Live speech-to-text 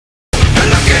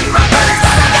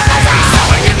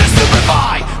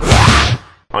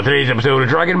On today's episode of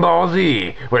Dragon Ball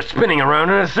Z, we're spinning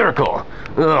around in a circle.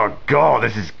 Oh god,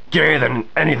 this is gayer than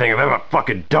anything I've ever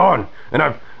fucking done. And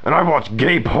I've watched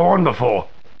gay porn before.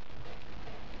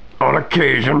 On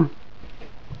occasion.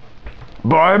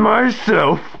 By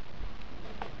myself.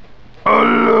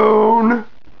 Alone.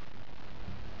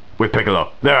 With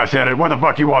Piccolo. There, I said it. What the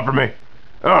fuck do you want from me?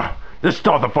 Just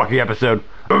start the fucking episode.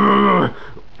 Oh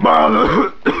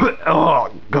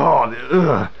god.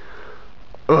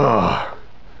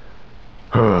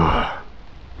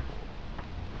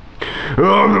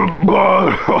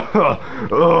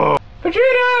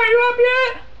 Vegeta, are you up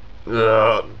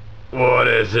yet? What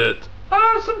is it?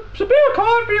 Some people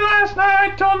called for you last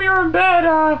night, told me you were in bed.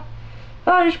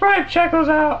 You should probably check those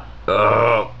out.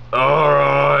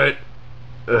 Alright.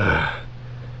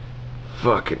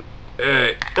 Fucking,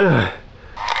 hey.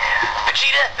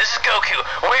 Vegeta, this is Goku.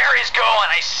 Where is Gohan?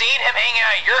 I seen him hanging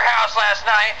out at your house last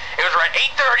night. It was around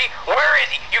 8:30. Where is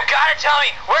he? You gotta tell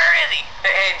me, where is he?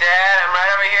 Hey, Dad, I'm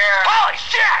right over here. Holy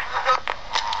shit!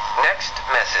 Next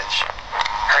message.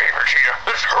 Hey, Vegeta,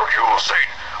 this is Hercule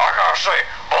Satan. I gotta say,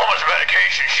 Bulma's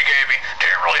medication she gave me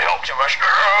didn't really help too much.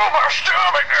 Oh, my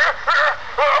stomach!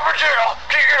 Vegeta,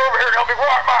 can you get over here and help me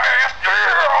wipe my ass?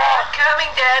 I'm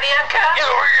coming, Daddy, I'm coming.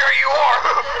 Oh, yeah, you are.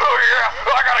 Oh,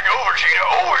 yeah. I gotta go, Vegeta.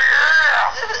 Oh,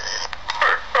 yeah.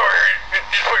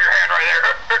 Just put your hand right there.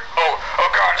 Oh,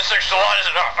 God, this thing's still on,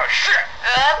 isn't it? Oh, shit.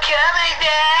 I'm coming,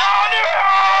 Dad. Oh, no.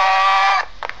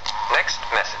 Next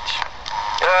message.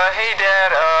 Hey,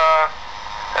 Dad,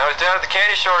 I was down at the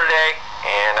candy store today,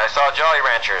 and I saw Jolly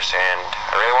Ranchers, and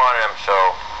I really wanted them, so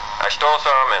I stole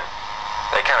some, and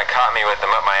they kind of caught me with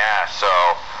them up my ass, so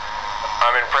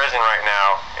I'm in prison right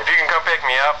now. If you can come pick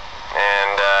me up,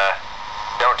 and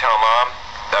don't tell Mom,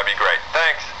 that'd be great.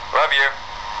 Thanks. Love you.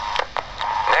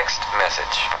 Next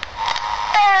message.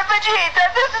 Hey, Vegeta,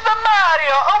 this is the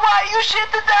Mario. Why you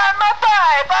shitted down my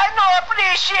pipe? I no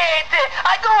appreciate it.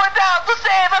 I go down to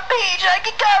save a peach. I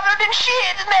get covered in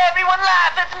shit and everyone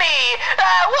laugh at me.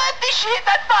 What the shit?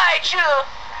 I fight you.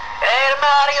 Hey,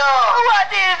 Mario. What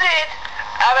is it?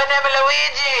 I'm a name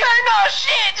Luigi. No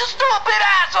shit, you stupid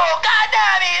asshole. God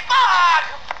damn it. Fuck.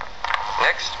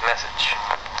 Next message.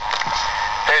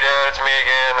 Hey, Dad, it's me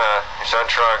again. Your son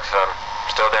Trunks. I'm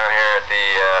still down here at the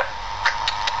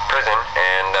prison,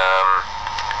 and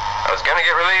I was gonna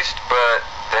get released, but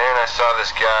then I saw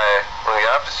this guy, one of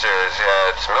the officers,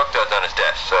 had some milk duds on his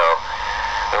desk, so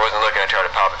I wasn't looking. I tried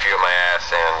to pop a few in my ass,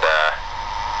 and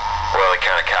well, he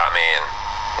kind of caught me, and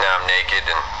now I'm naked,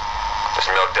 and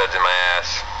there's milk duds in my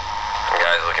ass. The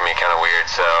guys look at me kind of weird,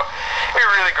 so it'd be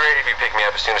really great if you pick me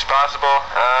up as soon as possible.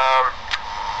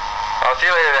 I'll see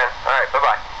you later then. Alright,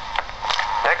 bye-bye.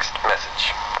 Next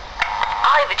message.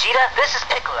 Hi, Vegeta. This is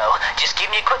Piccolo. Just give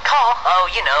me a quick call. Oh,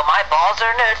 you know, my balls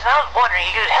are nerds, and I was wondering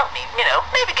if you could help me,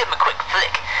 maybe give him a quick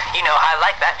flick. You know, I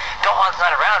like that. Gohan's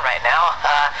not around right now.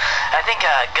 I think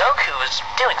Goku was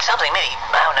doing something, maybe,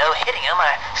 I don't know, hitting him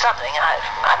or something.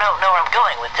 I don't know where I'm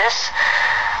going with this.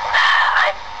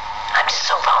 I'm just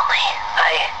so lonely.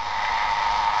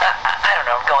 I don't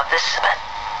know where I'm going with this, but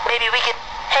maybe we could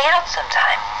hang out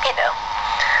sometime, you know.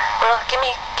 Well, give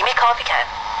me a call if you can.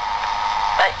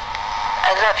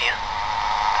 I love you.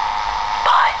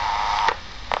 Bye.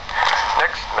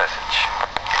 Next message.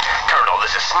 Colonel,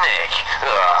 this is Snake.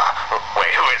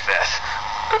 Wait, who is this?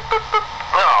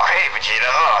 Oh, hey, Vegeta.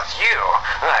 Oh, it's you.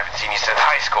 I haven't seen you since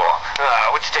high school.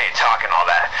 We'd stay talking all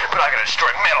that, but I gotta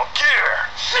destroy Metal Gear.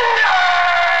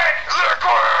 Snake!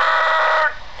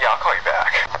 Liquid! Yeah, I'll call you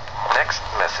back. Next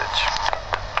message.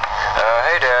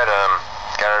 Hey, Dad,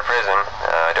 got out of prison.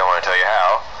 I don't want to tell you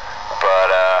how,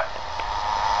 but,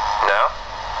 now,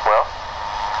 well,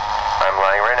 I'm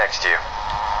lying right next to you.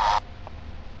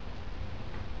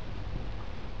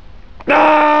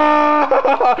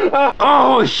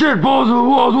 Oh shit, balls of the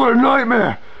walls, what a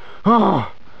nightmare!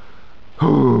 Oh,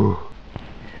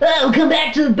 come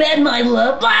back to the bed, my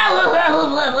love.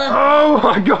 oh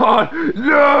my god,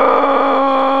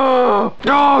 no!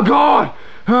 Oh god!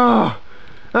 Oh,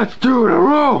 that's 2 in a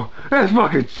row! That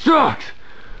fucking sucks!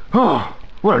 Oh,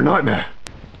 what a nightmare!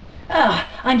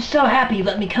 I'm so happy you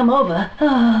let me come over.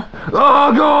 Oh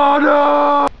god,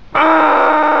 no!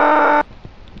 Ah!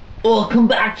 Oh, come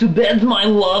back to bed, my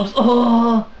loves.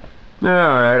 Oh.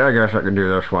 Alright, I guess I can do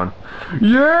this one.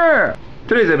 Yeah!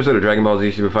 Today's episode of Dragon Ball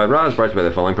Z Stoopified RAH is brought to you by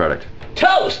the following product.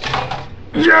 Toast!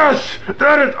 Yes!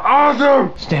 That is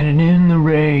awesome! Standing in the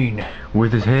rain.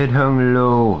 With his head hung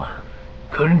low.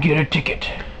 Couldn't get a ticket.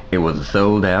 It was a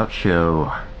sold out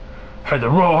show. Heard the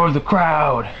roar of the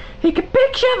crowd. He could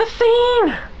picture the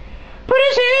scene. Put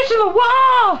his ears to the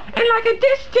wall and like a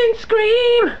distant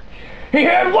scream. He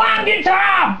had one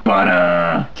guitar, but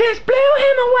just blew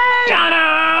him away.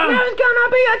 Now he's gonna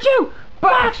be a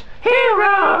jukebox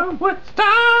hero with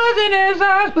stars in his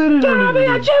eyes. Gonna be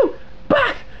a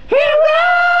jukebox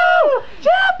hero,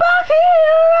 jukebox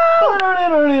hero.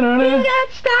 He got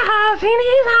stars in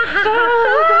his eyes.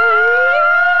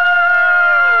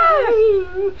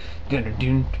 You're gonna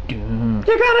give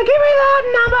me that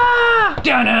number.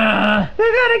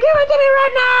 You're gonna give it to me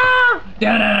right now.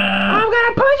 I'm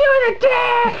gonna punch you in the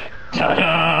dick. You're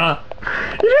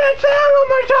gonna say it one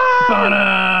more time.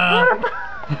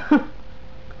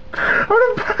 I'm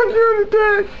gonna punch you in the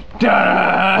dick.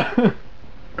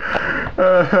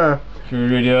 Should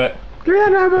we do it? Give me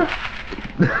that number.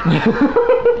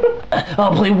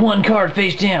 I'll play one card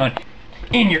face down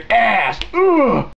in your ass. Ugh.